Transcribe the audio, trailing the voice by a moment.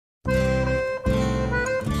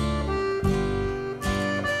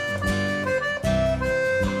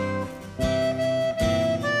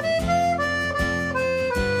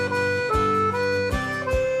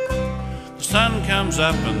comes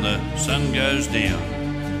up and the sun goes down.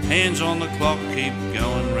 Hands on the clock keep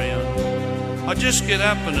going round. I just get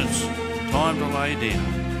up and it's time to lay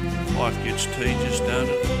down. Life gets Tee-Jus, don't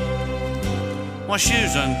it? My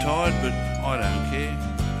shoe's untied, but I don't care.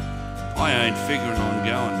 I ain't figuring on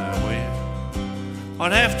going nowhere.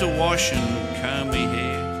 I'd have to wash and comb me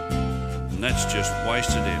hair, and that's just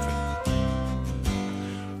wasted effort.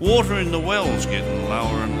 Water in the well's getting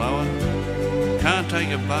lower and lower. Can't take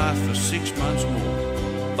a bath for 6 months more.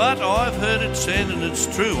 But I've heard it said, and it's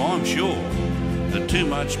true I'm sure, that too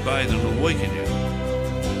much bathing will weaken you.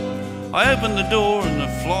 I open the door and the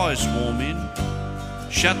flies swarm in.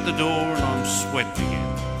 Shut the door and I'm sweating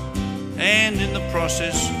again. And in the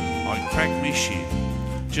process I crack me shit.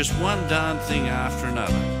 Just one darn thing after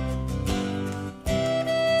another.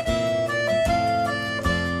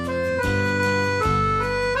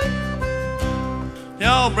 The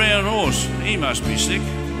old brown horse, he must be sick.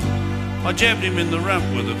 I jabbed him in the rump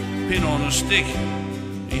with a pin on a stick.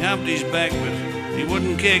 He humped his back but he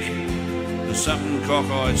wouldn't kick. There's something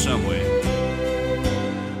cockeyed somewhere.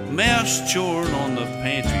 Mouse chawing on the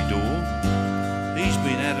pantry door. He's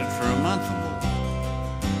been at it for a month or more.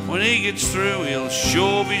 When he gets through he'll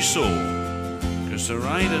sure be sore, 'cause there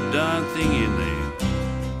ain't a darn thing in there.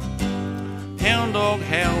 Hound dog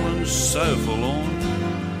howling so forlorn.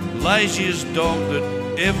 Laziest dog that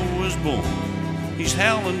ever was born. He's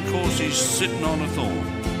howling 'cause he's sitting on a thorn.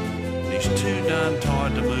 He's too darn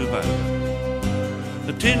tired to move over.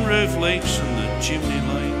 The tin roof leaks and the chimney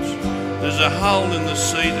leans. There's a hole in the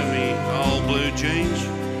seat of me old blue jeans.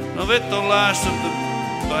 I've ate the last of the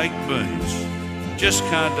baked beans. Just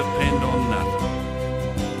can't depend on nothing.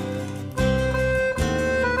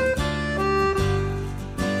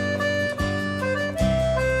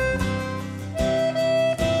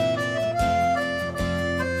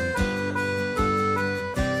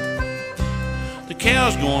 The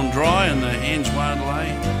cow's gone dry and the hens won't lay.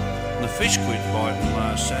 And the fish quit biting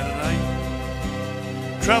last Saturday.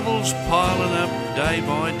 Trouble's piling up day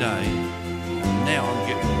by day. And now I'm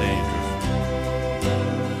getting dandruff.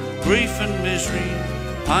 Grief and misery,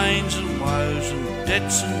 pains and woes, and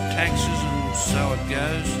debts and taxes, and so it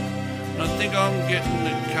goes. And I think I'm getting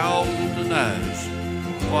a cold in the nose.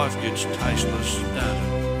 Life gets tasteless, don't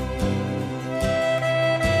it?